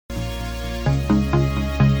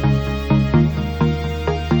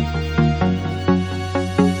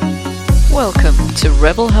Welcome to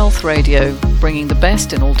Rebel Health Radio, bringing the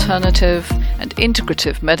best in alternative and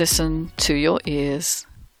integrative medicine to your ears.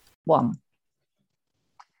 Hi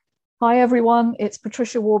everyone, it's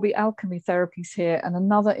Patricia Warby, Alchemy Therapies here, and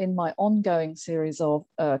another in my ongoing series of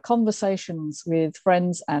conversations with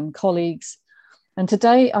friends and colleagues. And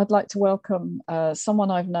today I'd like to welcome someone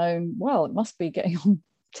I've known, well, it must be getting on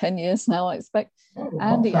 10 years now, I expect,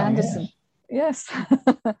 Andy Anderson. Yes.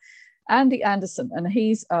 Andy Anderson, and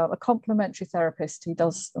he's a complementary therapist. He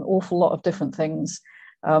does an awful lot of different things.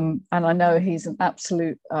 And I know he's an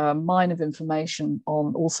absolute mine of information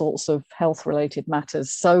on all sorts of health-related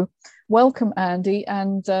matters. So welcome, Andy.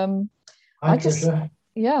 And I just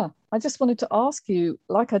wanted to ask you,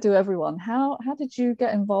 like I do everyone, how did you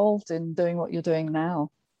get involved in doing what you're doing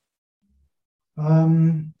now?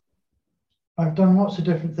 I've done lots of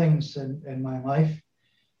different things in my life.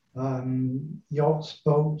 Yachts,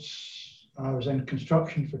 boats. I was in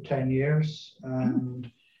construction for 10 years, and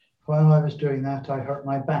while I was doing that, I hurt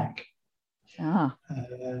my back.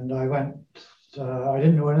 And I went, I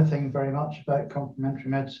didn't know anything very much about complementary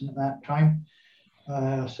medicine at that time.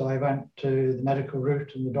 So I went to the medical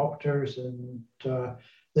route and the doctors, and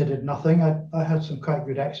they did nothing. I had some quite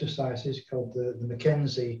good exercises called the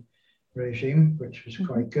McKenzie regime, which was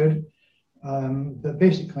quite good. But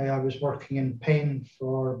basically, I was working in pain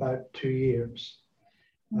for about 2 years.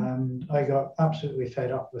 And I got absolutely fed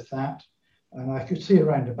up with that. And I could see it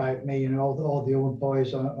round about me, you know, all the old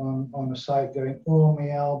boys on the side going, oh,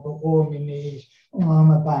 my elbow, oh, my knees, oh,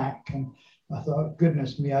 my back. And I thought,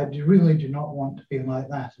 goodness me, I really do not want to be like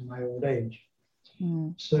that in my old age.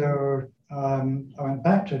 So I went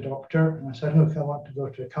back to a doctor and I said, look, I want to go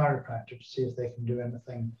to a chiropractor to see if they can do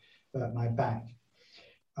anything about my back.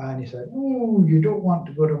 And he said, oh, you don't want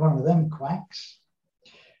to go to one of them quacks.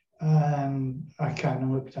 I kind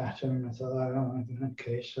of looked at him and I thought, oh,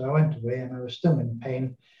 okay. So I went away and I was still in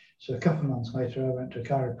pain. So a couple of months later, I went to a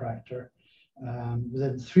chiropractor.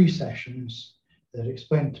 Within 3 sessions, they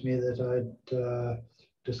explained to me that I'd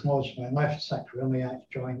dislodged my left sacroiliac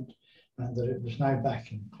joint and that it was now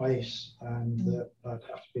back in place, and that I'd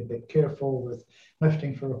have to be a bit careful with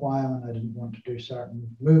lifting for a while, and I didn't want to do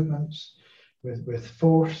certain movements with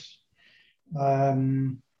force.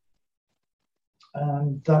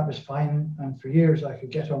 And that was fine. And for years, I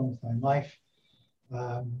could get on with my life.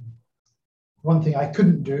 One thing I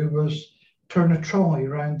couldn't do was turn a trolley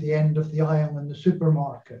around the end of the aisle in the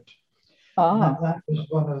supermarket. That was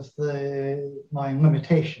one of my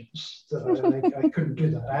limitations. That I couldn't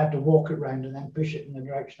do that. I had to walk it around and then push it in the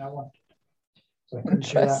direction I wanted. So I couldn't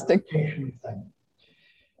do that rotation thing.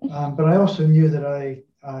 But I also knew that I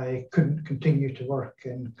couldn't continue to work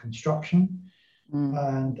in construction.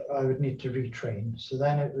 And I would need to retrain. So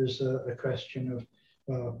then it was a question of,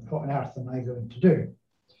 well, what on earth am I going to do?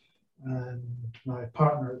 And my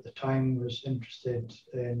partner at the time was interested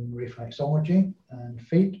in reflexology and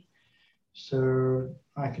feet. So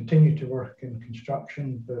I continued to work in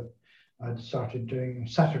construction, but I'd started doing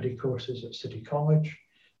Saturday courses at City College.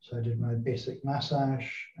 So I did my basic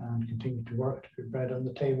massage and continued to work to put bread on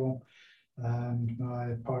the table. And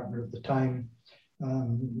my partner at the time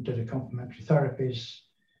did a complementary therapies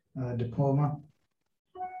diploma.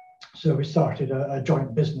 So we started a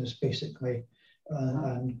joint business basically,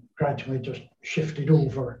 and gradually just shifted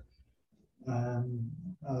over. I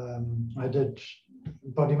did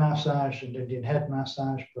body massage and Indian head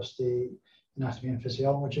massage plus the anatomy and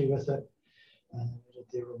physiology with it. And I did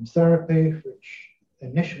the aromatherapy, which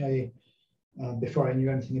initially, before I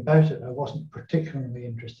knew anything about it, I wasn't particularly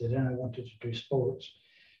interested in. I wanted to do sports.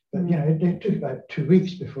 But you know, it took about 2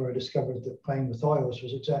 weeks before I discovered that playing with oils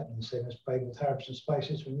was exactly the same as playing with herbs and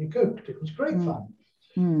spices when you cooked. It was great fun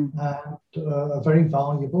and a very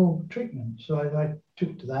valuable treatment. So I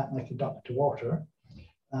took to that like a duck to water,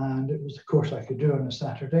 and it was the course I could do on a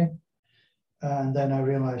Saturday. And then I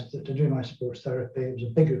realised that to do my sports therapy, it was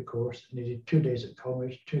a bigger course. I needed 2 days at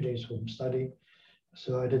college, 2 days home study.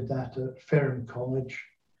 So I did that at Fareham College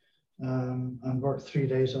and worked 3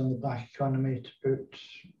 days on the black economy to put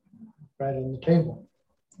bread on the table.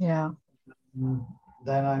 Then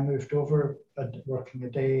I moved over, working a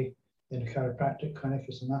day in a chiropractic clinic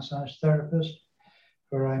as a massage therapist,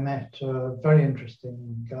 where I met a very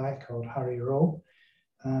interesting guy called Harry Rowe,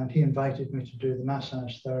 and he invited me to do the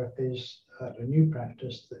massage therapies at a new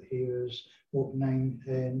practice that he was opening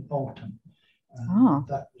in Alton.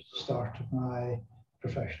 That was the start of my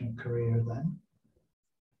professional career then.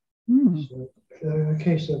 So a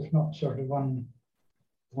case of not sort of one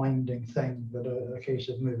winding thing, but a case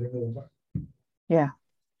of moving over.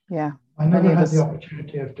 I never had the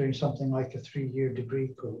opportunity of doing something like a 3-year degree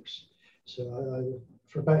course. So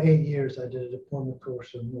for about 8 years, I did a diploma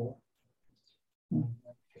course or more,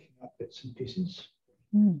 picking up bits and pieces.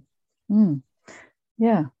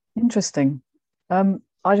 Yeah, interesting.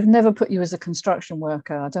 I've never put you as a construction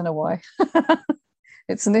worker. I don't know why.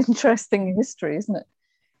 It's an interesting history, isn't it?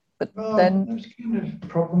 But then it was kind of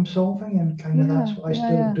problem solving, and kind of that's what I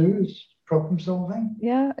still do, is problem solving.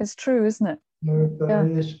 Yeah, it's true, isn't it? But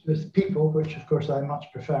it is with people, which of course I much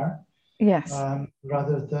prefer. Yes.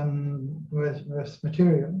 Rather than with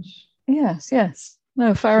materials. Yes.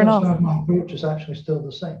 No, fair enough. Some of my approach is actually still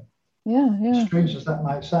the same. Yeah. As strange as that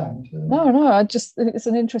might sound. No, it's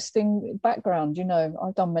an interesting background.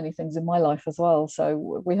 I've done many things in my life as well,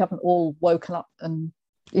 so we haven't all woken up and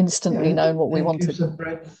instantly known what we wanted.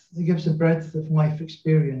 It gives a breadth of life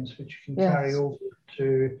experience which you can carry over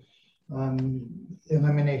to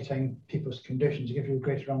eliminating people's conditions. It gives you a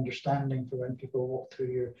greater understanding for when people walk through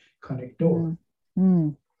your clinic door.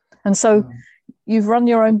 And so you've run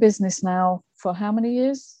your own business now for how many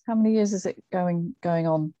years? How many years is it going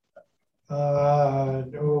on?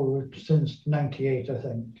 Since 98, I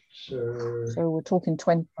think. So we're talking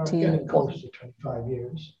 20. Getting close to 25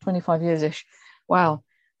 years. 25 years-ish. Wow.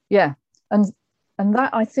 Yeah. And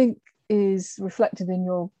that, I think, is reflected in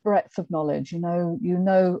your breadth of knowledge. You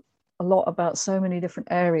know a lot about so many different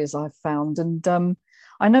areas, I've found. And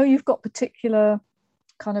I know you've got particular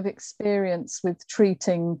kind of experience with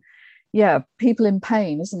treating people in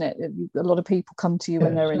pain, isn't it? A lot of people come to you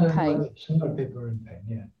when they're in pain. A lot of people are in pain,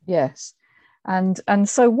 yeah. Yes. And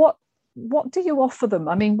so what do you offer them?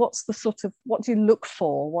 I mean, what do you look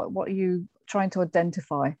for? What are you trying to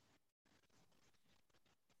identify?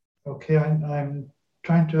 Okay, I'm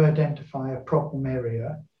trying to identify a problem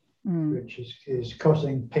area which is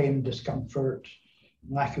causing pain, discomfort,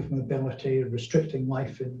 lack of mobility, restricting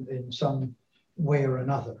life in some way or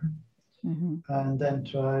another. And then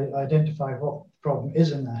to identify what the problem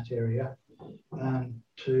is in that area and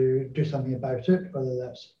to do something about it, whether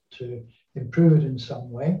that's to improve it in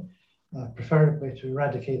some way, preferably to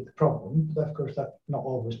eradicate the problem, but of course that's not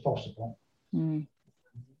always possible.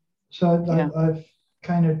 So I've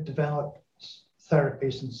kind of developed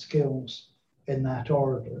therapies and skills in that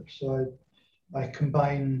order. So I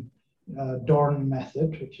combine Dorn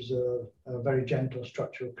method, which is a very gentle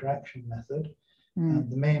structural correction method. And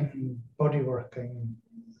the main body working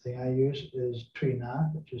thing I use is Tui Na,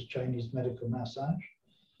 which is Chinese medical massage,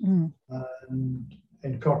 and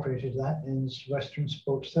incorporated that in Western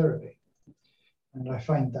sports therapy. And I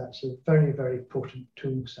find that's a very, very potent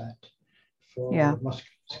tool set for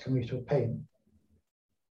musculoskeletal pain.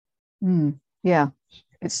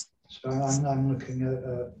 So I'm looking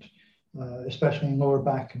at especially lower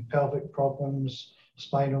back and pelvic problems,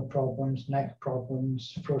 spinal problems, neck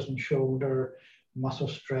problems, frozen shoulder, muscle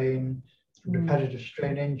strain, repetitive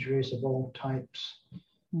strain injuries of all types,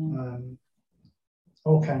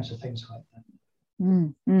 all kinds of things like that.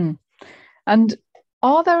 And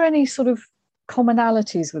are there any sort of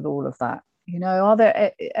commonalities with all of that? Are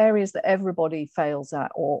there areas that everybody fails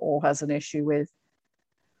at or has an issue with?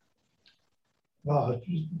 Well,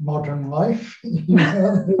 modern life.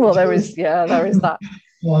 Well, there is that.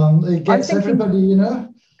 It gets everybody,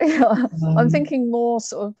 I'm thinking more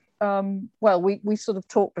sort of, we sort of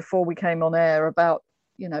talked before we came on air about,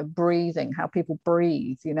 breathing, how people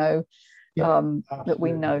breathe, that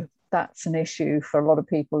we know that's an issue for a lot of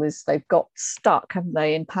people, is they've got stuck, haven't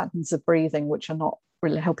they, in patterns of breathing, which are not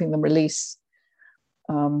really helping them release.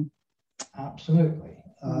 Absolutely.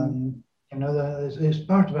 It's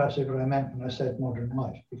part of actually what I meant when I said modern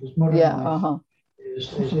life, because modern life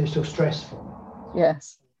is so stressful.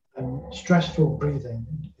 Yes. And stressful breathing,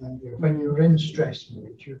 and when you're in stress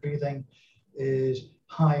mode, your breathing is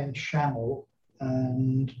high and shallow,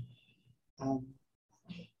 and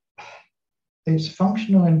it's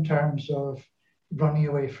functional in terms of running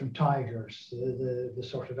away from tigers, the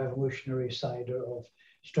sort of evolutionary side of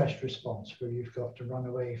stress response, where you've got to run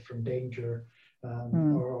away from danger,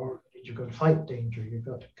 or you've got to fight danger, you've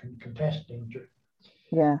got to contest danger.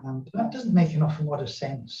 Yeah. And that doesn't make an awful lot of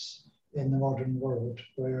sense in the modern world,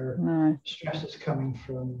 where stress is coming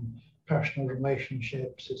from personal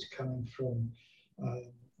relationships, it's coming from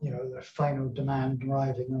the final demand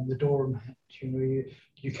arriving on the doormat.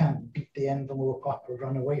 You can't beat the envelope up or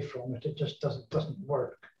run away from it. It just doesn't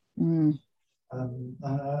work. And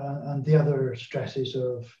the other stresses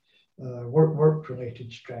of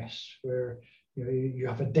work-related stress, where you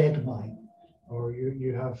have a deadline, or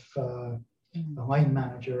you have a line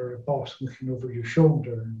manager or a boss looking over your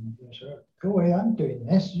shoulder, and you say, "Go away, I'm doing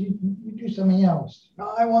this. You do something else. No,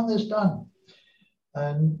 I want this done."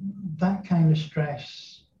 And that kind of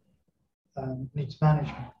stress needs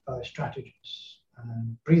management by strategists,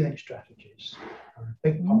 and breathing strategies are a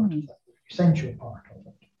big part of that, essential part of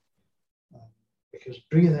it. Because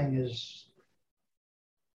breathing is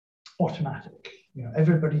automatic. You know,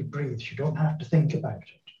 everybody breathes. You don't have to think about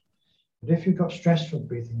it. But if you've got stressful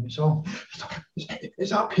breathing, it's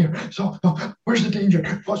up here. So where's the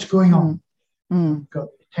danger? What's going on? You've got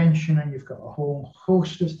tension, and you've got a whole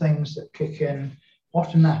host of things that kick in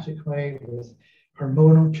automatically with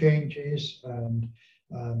hormonal changes and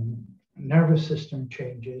nervous system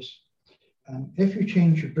changes. If you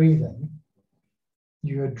change your breathing,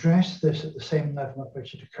 you address this at the same level at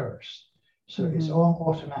which it occurs. So it's all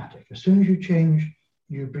automatic. As soon as you change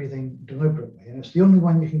your breathing deliberately, and it's the only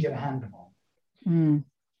one you can get a handle on,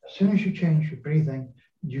 as soon as you change your breathing,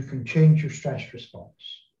 you can change your stress response.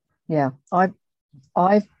 Yeah,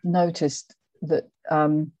 I've noticed that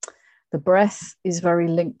the breath is very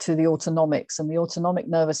linked to the autonomics, and the autonomic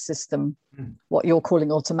nervous system, what you're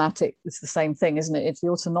calling automatic, is the same thing, isn't it? It's the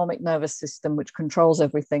autonomic nervous system which controls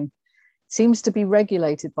everything. Seems to be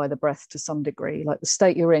regulated by the breath to some degree. Like the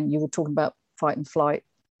state you're in, you were talking about fight and flight.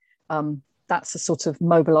 That's a sort of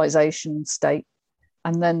mobilization state,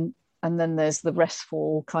 and then there's the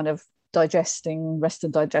restful kind of rest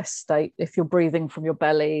and digest state. If you're breathing from your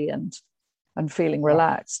belly and feeling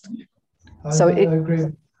relaxed. I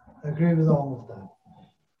agree with all of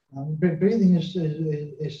that. Breathing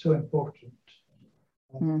is so important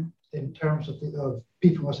in terms of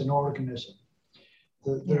people as an organism.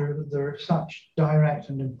 There are such direct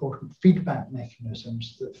and important feedback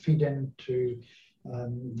mechanisms that feed into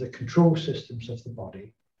the control systems of the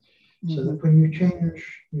body, so that when you change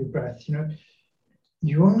your breath,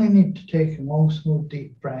 you only need to take a long, slow,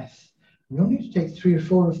 deep breath. You only need to take 3 or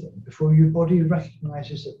 4 of them before your body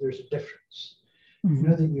recognizes that there's a difference. You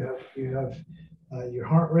know that you have your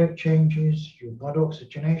heart rate changes, your blood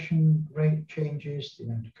oxygenation rate changes, the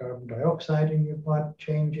amount of carbon dioxide in your blood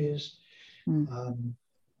changes.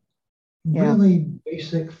 Really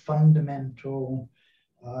basic, fundamental,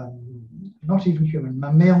 not even human,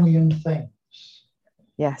 mammalian things.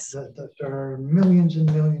 Yes. That are millions and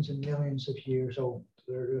millions and millions of years old.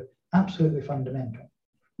 They're absolutely fundamental.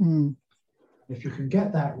 If you can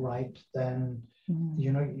get that right, then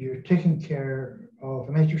you're taking care of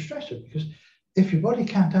a major stressor, because if your body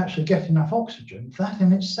can't actually get enough oxygen, that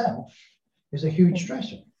in itself is a huge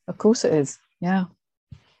stressor. Of course it is. Yeah,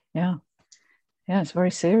 it's a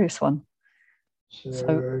very serious one.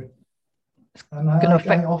 So and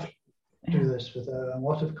I often do this with a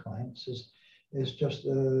lot of clients, is just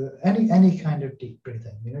any kind of deep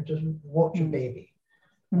breathing. Just watch a baby,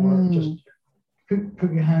 or just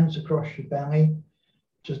put your hands across your belly,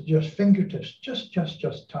 just fingertips, just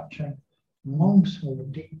touching. Long, slow,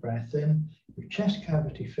 deep breath in. Your chest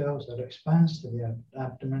cavity fills, that expands to the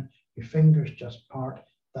abdomen. Your fingers just part.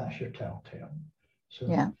 That's your telltale. So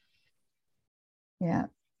yeah.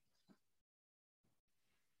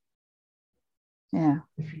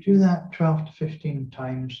 If you do that 12 to 15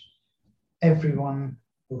 times, everyone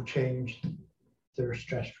will change their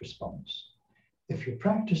stress response. If you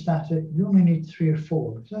practice that, you only need 3 or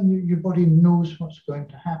 4. Then your body knows what's going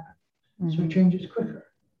to happen, so it changes quicker.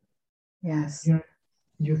 Yes.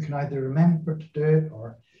 You can either remember to do it,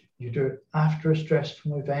 or you do it after a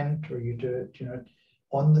stressful event, or you do it,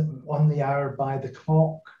 on the hour by the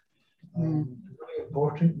clock. Really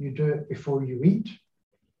important, you do it before you eat,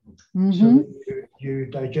 so that you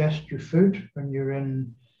digest your food when you're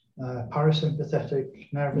in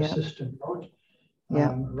parasympathetic nervous system mode,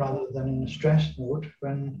 rather than in a stress mode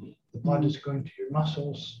when the blood is going to your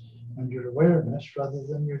muscles and your awareness rather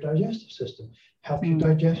than your digestive system. Helps you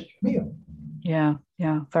digest your meal.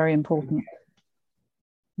 Yeah, very important.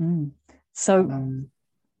 So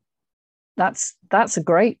that's a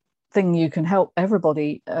great thing. You can help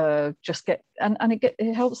everybody just get, and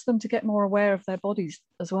it helps them to get more aware of their bodies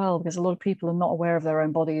as well, because a lot of people are not aware of their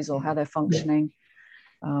own bodies or how they're functioning.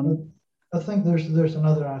 I think there's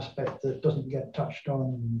another aspect that doesn't get touched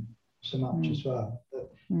on so much as well. That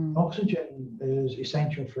oxygen is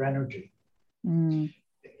essential for energy.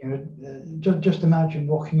 Just imagine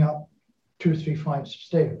walking up 2 or 3 flights of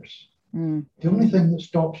stairs. The only thing that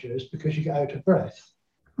stops you is because you get out of breath.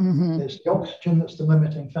 It's the oxygen that's the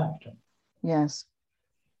limiting factor. Yes.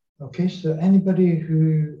 Okay, so anybody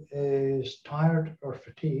who is tired or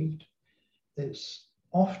fatigued, it's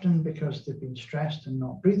often because they've been stressed and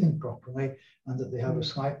not breathing properly, and that they have a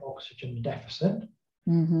slight oxygen deficit.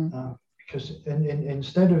 Because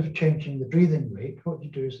instead of changing the breathing rate, what you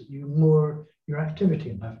do is that you lower your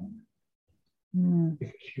activity level.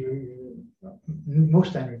 Because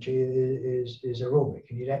most energy is aerobic.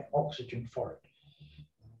 You need oxygen for it.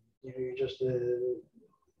 you just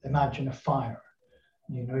imagine a fire.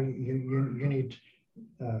 You need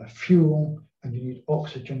fuel and you need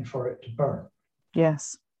oxygen for it to burn.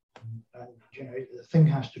 Yes. And the thing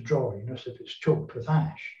has to draw. So if it's choked with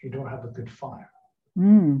ash, you don't have a good fire.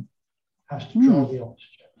 It has to draw the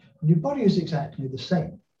oxygen. And your body is exactly the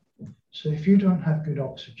same. So if you don't have good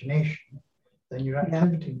oxygenation, then your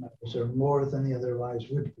activity levels are more than they otherwise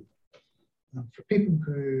would be. And for people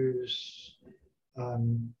whose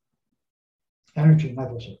energy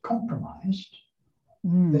levels are compromised,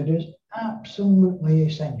 it is absolutely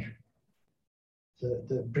essential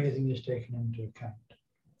that breathing is taken into account.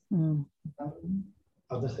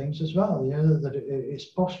 Other things as well, that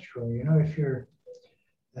it's postural.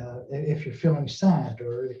 If you're feeling sad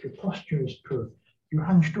or if your posture is poor, you're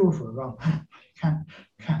hunched over. Well,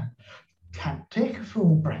 can't take a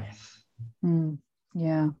full breath.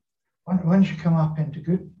 Yeah. Once you come up into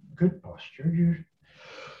good posture, you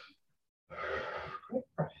great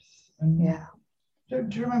breath. And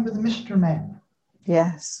do you remember the Mr. Men?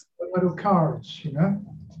 Yes. The little cards,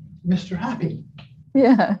 Mr. Happy.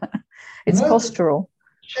 Yeah. It's postural.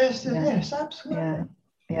 Yes, absolutely.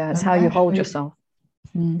 Yeah, it's how you hold yourself.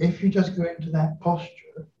 If you just go into that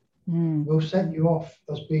posture, will set you off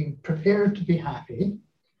as being prepared to be happy.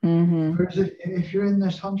 Whereas if you're in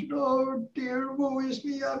this hunch, oh dear, woe is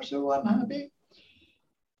me, I'm so unhappy.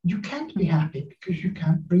 You can't be happy because you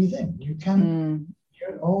can't breathe in. You can't.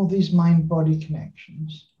 All these mind-body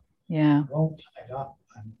connections. Yeah. All tied up,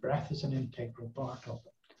 and breath is an integral part of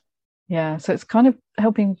it. Yeah. So it's kind of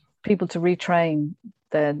helping people to retrain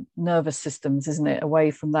their nervous systems, isn't it? Away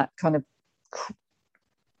from that kind of,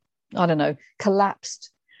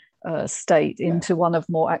 collapsed state into one of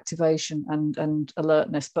more activation and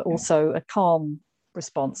alertness, but also a calm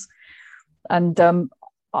response. And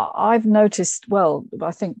I've noticed, well,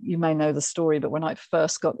 I think you may know the story, but when I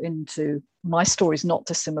first got into, my story is not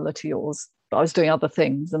dissimilar to yours, but I was doing other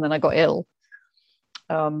things and then I got ill.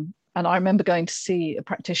 And I remember going to see a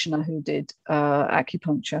practitioner who did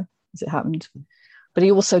acupuncture, as it happened, but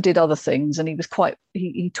he also did other things. And he was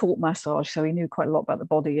he taught massage, so he knew quite a lot about the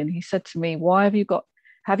body. And he said to me,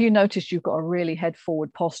 have you noticed you've got a really head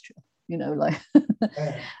forward posture? And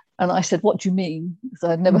I said, what do you mean? Because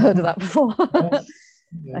I'd never heard of that before.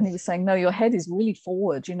 Yes. And he was saying, no, your head is really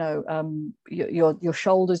forward, your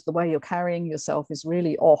shoulders, the way you're carrying yourself is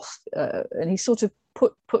really off. And he sort of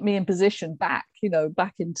put me in position back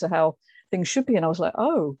into how things should be. And I was like,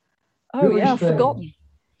 oh yeah, I've forgotten.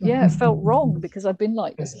 Yeah, it felt wrong because I've been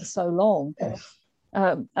like this for so long. Yes.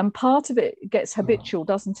 And part of it gets habitual,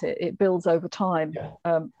 doesn't it? It builds over time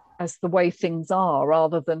as the way things are,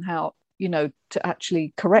 rather than how, to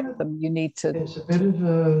actually correct them, you need to. It's a bit of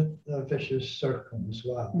a vicious circle as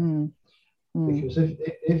well. Because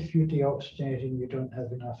if you're deoxygenating, you don't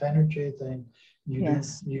have enough energy, then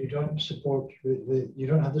you don't support you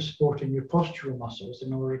don't have the support in your postural muscles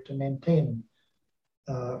in order to maintain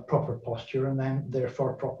proper posture and then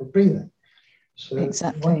therefore proper breathing. So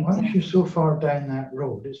once you're so far down that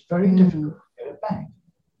road, it's very difficult to get it back.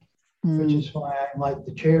 Which is why I like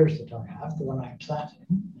the chairs that I have, the one I'm sat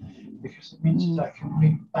in, because it means that I can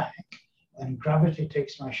lean back and gravity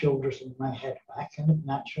takes my shoulders and my head back and it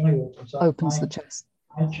naturally opens the chest.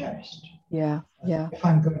 My chest. Yeah. If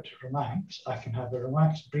I'm going to relax, I can have a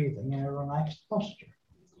relaxed breathing and a relaxed posture.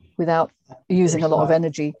 Without using a lot of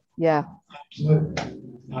energy. Yeah. Absolutely.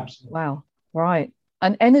 Wow. Right.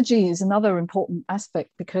 And energy is another important aspect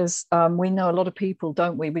because we know a lot of people,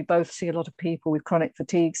 don't we? We both see a lot of people with chronic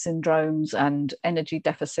fatigue syndromes and energy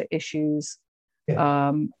deficit issues,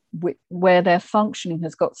 where their functioning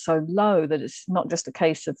has got so low that it's not just a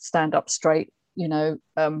case of stand up straight,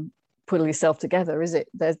 pull yourself together, is it?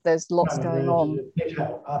 There's lots going on.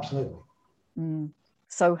 Absolutely.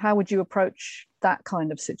 So how would you approach that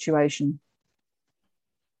kind of situation?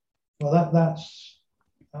 Well, that's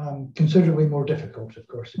considerably more difficult, of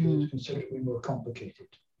course, because it's considerably more complicated.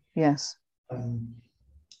 Yes.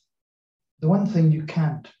 The one thing you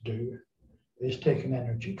can't do is take an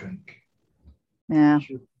energy drink. Yeah.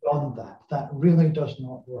 Beyond that really does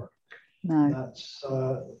not work. No. That's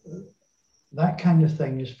that kind of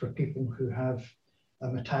thing is for people who have a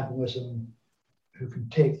metabolism who can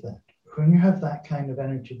take that. When you have that kind of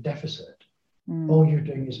energy deficit, all you're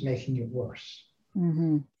doing is making it worse.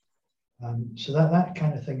 So that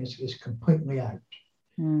kind of thing is completely out.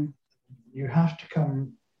 You have to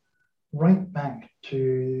come right back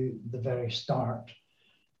to the very start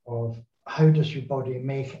of how does your body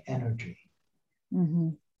make energy?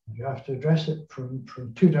 You have to address it from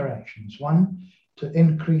two directions. One, to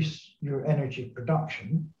increase your energy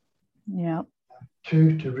production. Yeah.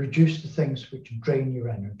 Two, to reduce the things which drain your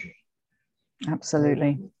energy.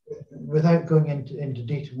 Absolutely. Without going into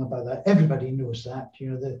detail about that, everybody knows that.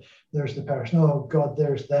 There's the person, oh God,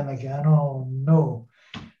 there's them again. Oh no.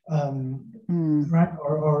 Right?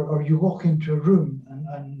 Or you walk into a room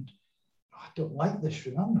and I don't like this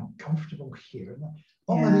room. I'm not comfortable here.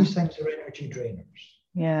 All of these things are energy drainers.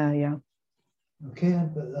 Yeah. Okay,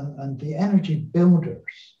 and the energy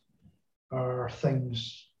builders are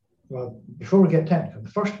things. Well, before we get technical, the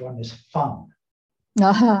first one is fun.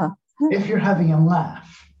 If you're having a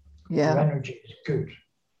laugh, your energy is good.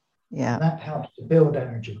 Yeah. And that helps to build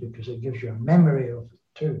energy because it gives you a memory of it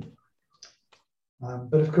too.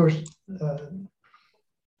 But of course,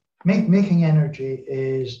 making energy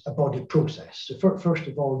is a body process. So first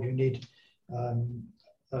of all, you need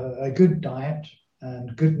a good diet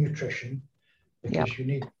and good nutrition, because you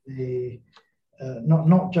need the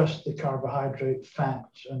not just the carbohydrate, fat,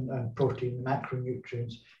 and protein,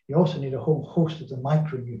 macronutrients. You also need a whole host of the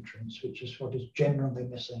micronutrients, which is what is generally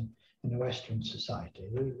missing in the Western society.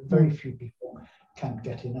 Very few people can't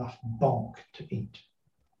get enough bulk to eat.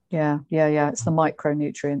 Yeah. It's the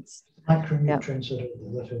micronutrients. Micronutrients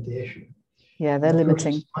that are the issue. Yeah, they're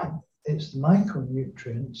limiting. It's the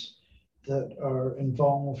micronutrients that are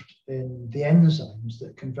involved in the enzymes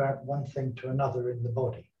that convert one thing to another in the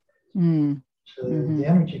body. So the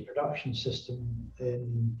energy production system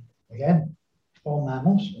in, again, all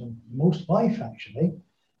mammals, and most life actually,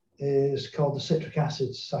 is called the citric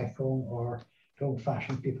acid cycle, or to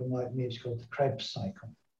old-fashioned people like me, it's called the Krebs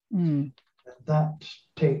cycle. That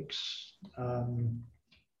takes the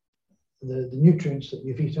nutrients that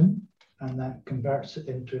you've eaten, and that converts it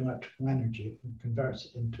into electrical energy and converts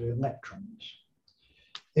it into electrons.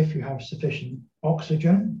 If you have sufficient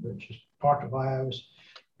oxygen, which is part of why I was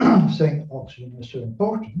saying oxygen is so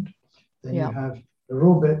important, then you have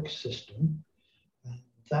aerobic system, and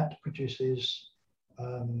that produces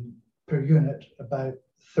per unit about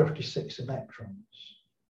 36 electrons.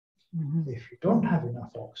 If you don't have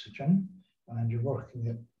enough oxygen and you're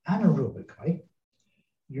working anaerobically,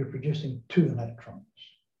 you're producing 2 electrons.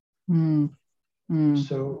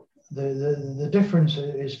 So the difference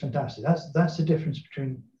is fantastic. That's the difference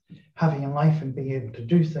between having a life and being able to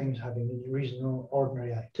do things, having a reasonable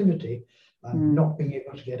ordinary activity, and not being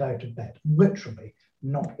able to get out of bed. Literally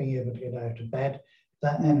not being able to get out of bed.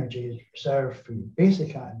 That energy is reserved for your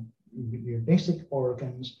basic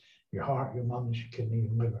organs, your heart, your lungs, your kidney,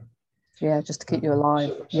 your liver. Yeah, just to keep you alive.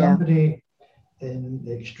 So somebody in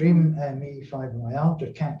the extreme ME,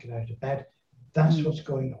 fibromyalgia, can't get out of bed. That's what's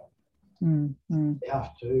going on. They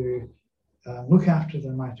have to look after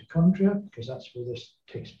their mitochondria, because that's where this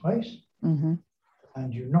takes place.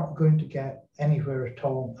 And you're not going to get anywhere at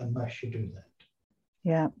all unless you do that.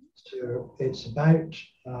 Yeah. So it's about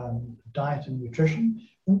diet and nutrition.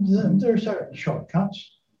 There are certain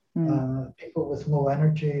shortcuts. People with low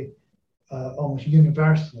energy almost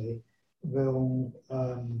universally will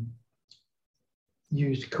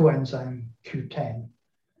use coenzyme Q10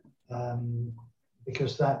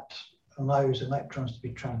 because that allows electrons to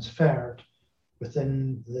be transferred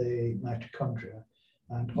within the mitochondria,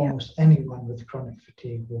 and almost anyone with chronic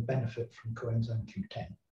fatigue will benefit from coenzyme Q10.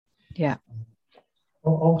 Yeah.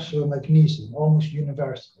 Also magnesium, almost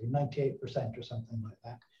universally, 98% or something like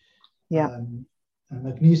that. Yeah. And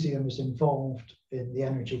magnesium is involved in the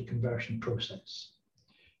energy conversion process.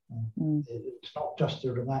 It's not just a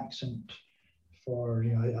relaxant for,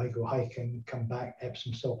 I go hiking, come back,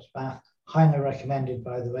 Epsom salts bath. Highly recommended,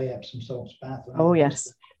 by the way, Epsom salts bath. Oh,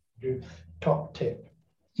 yes. Top tip.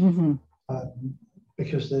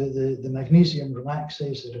 Because the magnesium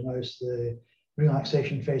relaxes, it allows the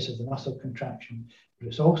relaxation phase of the muscle contraction, but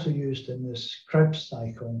it's also used in this Krebs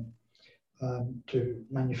cycle to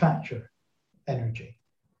manufacture energy.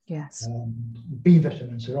 Yes. B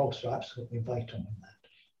vitamins are also absolutely vital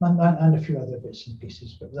in that, and a few other bits and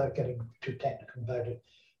pieces, but without getting too technical about it,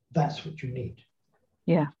 that's what you need.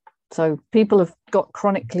 Yeah. So people have got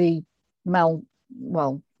chronically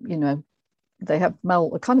they have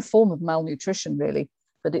a kind of form of malnutrition, really,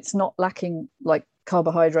 but it's not lacking like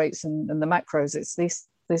carbohydrates and the macros. It's these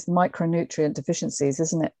micronutrient deficiencies,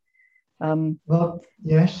 isn't it? Well,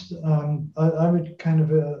 yes, I would kind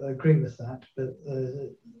of agree with that, but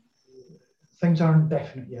things aren't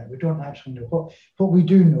definite yet. We don't actually know. What we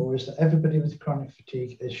do know is that everybody with chronic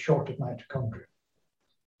fatigue is short of mitochondria.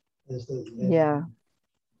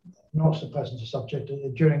 Not so pleasant a subject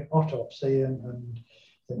during autopsy and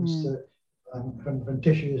things that when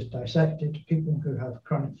tissue is dissected, people who have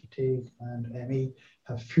chronic fatigue and ME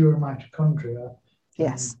have fewer mitochondria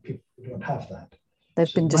than people who don't have that.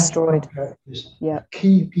 They've been destroyed. Is a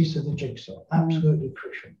key piece of the jigsaw, absolutely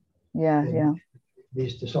crucial. Yeah.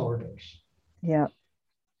 These disorders. Yeah.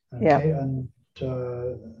 Okay, and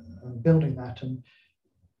building that, and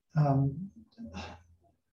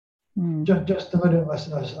just a little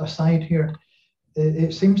aside here,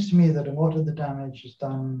 it seems to me that a lot of the damage is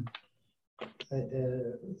done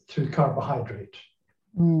through carbohydrate.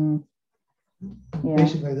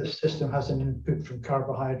 Basically, this system has an input from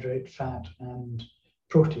carbohydrate, fat, and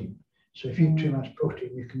protein. So if you eat too much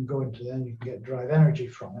protein, you can go into then you can get drive energy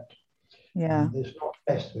from it. Yeah, it's not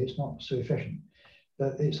the best way; it's not so efficient.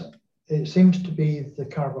 But it seems to be the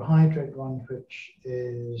carbohydrate one which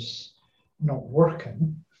is not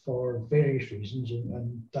working for various reasons,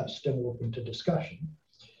 and that's still open to discussion.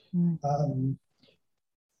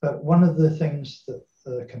 But one of the things that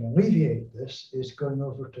can alleviate this is going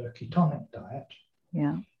over to a ketonic diet,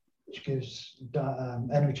 which gives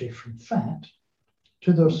energy from fat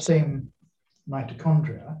to those same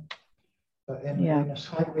mitochondria, but in a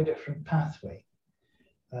slightly different pathway.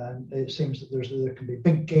 And it seems that there can be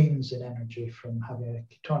big gains in energy from having a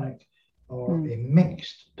ketonic or a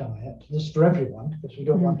mixed diet. This is for everyone, because we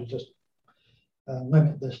don't want to just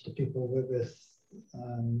limit this to people with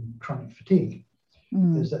chronic fatigue.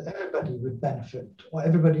 Is that everybody would benefit, or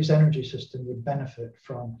everybody's energy system would benefit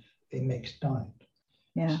from a mixed diet.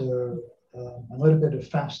 Yeah. So a little bit of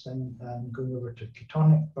fasting and going over to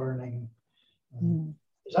ketonic burning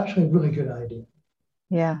is actually a really good idea.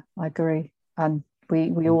 Yeah, I agree. And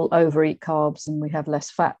we all overeat carbs and we have less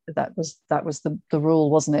fat. That was the rule,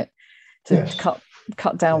 wasn't it? To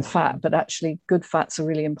cut down fat, but actually good fats are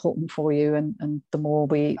really important for you, and the more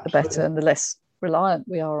we eat, the better, and the less reliant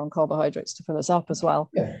we are on carbohydrates to fill us up as well.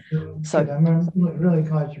 So I'm really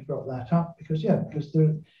glad you brought that up, because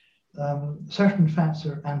there certain fats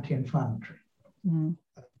are anti-inflammatory.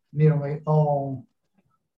 Nearly all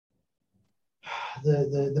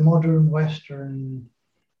the modern Western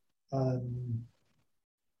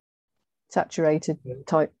saturated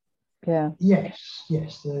type. Yes.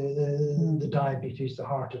 The diabetes, the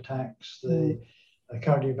heart attacks, the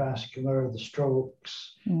cardiovascular, the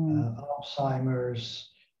strokes, Alzheimer's,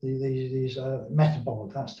 these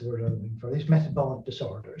metabolic, that's the word I'm looking for, these metabolic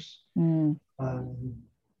disorders,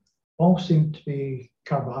 all seem to be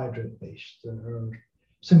carbohydrate based, or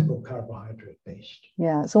simple carbohydrate based.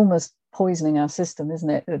 Yeah, it's almost poisoning our system, isn't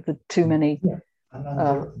it? The too many and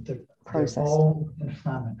they're all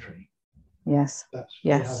inflammatory. Yes. That's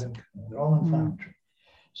what they're all inflammatory.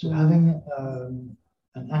 So having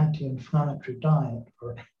an anti-inflammatory diet,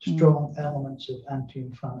 or strong elements of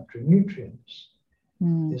anti-inflammatory nutrients,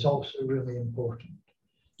 is also really important.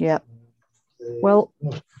 Yeah. The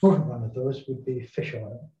most important one of those would be fish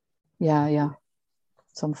oil. Yeah.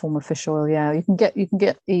 Some form of fish oil. Yeah, you can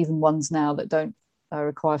get even ones now that don't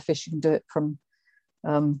require fish. You can do it from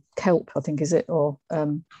kelp, I think, is it, or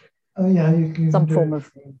you can some do form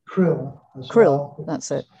of krill. Krill,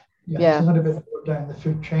 that's it. It's a little bit more down the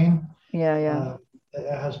food chain. Yeah. It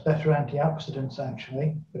has better antioxidants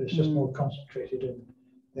actually, but it's just more concentrated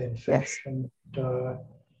in fish. And there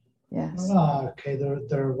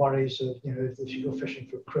are worries of, if you go fishing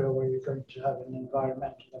for krill, where you're going to have an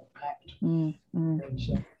environmental impact. And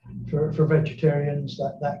so for vegetarians,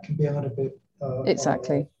 that can be a little bit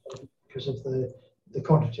exactly because of the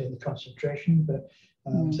quantity and the concentration, but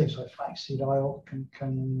things like flaxseed oil can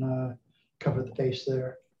cover the base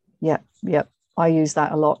there. Yep. I use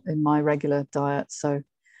that a lot in my regular diet. So,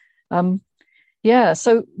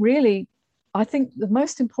 so really, I think the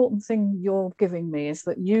most important thing you're giving me is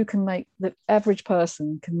that the average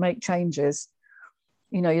person can make changes.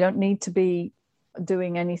 You don't need to be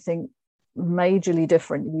doing anything majorly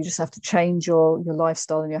different. You just have to change your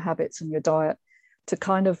lifestyle and your habits and your diet to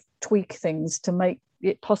kind of tweak things to make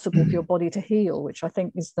it possible for your body to heal, which I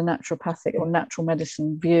think is the naturopathic or natural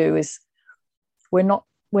medicine view. Is we're not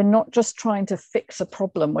just trying to fix a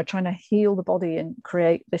problem, we're trying to heal the body and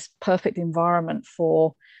create this perfect environment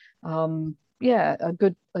for a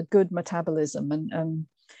good metabolism and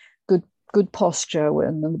good posture,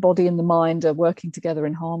 and the body and the mind are working together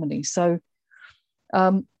in harmony. So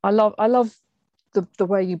I love the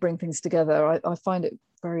way you bring things together. I find it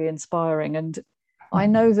very inspiring, and I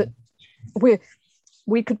know that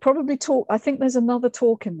we could probably talk. I think there's another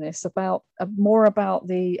talk in this about more about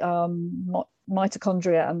the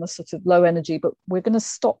mitochondria and the sort of low energy, but we're going to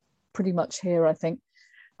stop pretty much here, I think.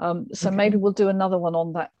 Maybe we'll do another one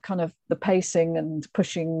on that kind of the pacing and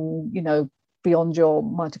pushing, beyond your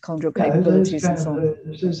mitochondrial capabilities and so on.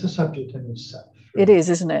 It's a subject in itself. Right? It is,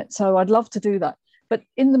 isn't it? So I'd love to do that. But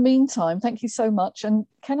in the meantime, thank you so much. And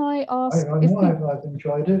can I ask? I know I've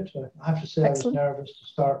enjoyed it. I have to say Excellent. I was nervous to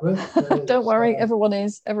start with. Don't worry, everyone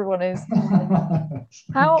is. Everyone is.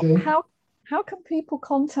 Okay. How can people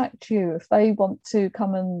contact you if they want to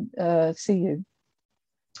come and see you?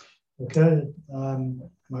 Okay,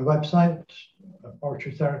 my website,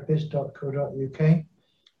 orchardtherapies.co.uk.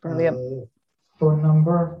 Brilliant. Phone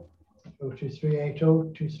number,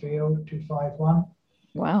 02380 230 251.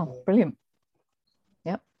 Wow, brilliant.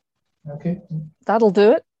 Yep. Okay. That'll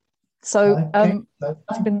do it. So Okay,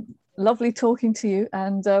 it's been lovely talking to you,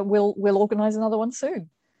 and we'll organise another one soon.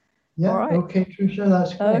 yeah, all right. Okay, Tricia,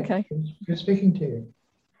 that's great. Okay. Good speaking to you.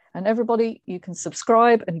 And everybody, you can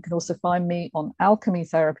subscribe, and you can also find me on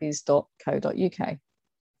alchemytherapies.co.uk.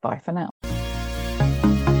 Bye for now.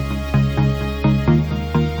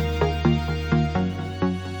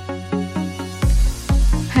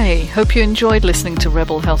 Hey, hope you enjoyed listening to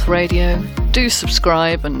Rebel Health Radio. Do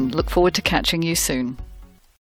subscribe and look forward to catching you soon.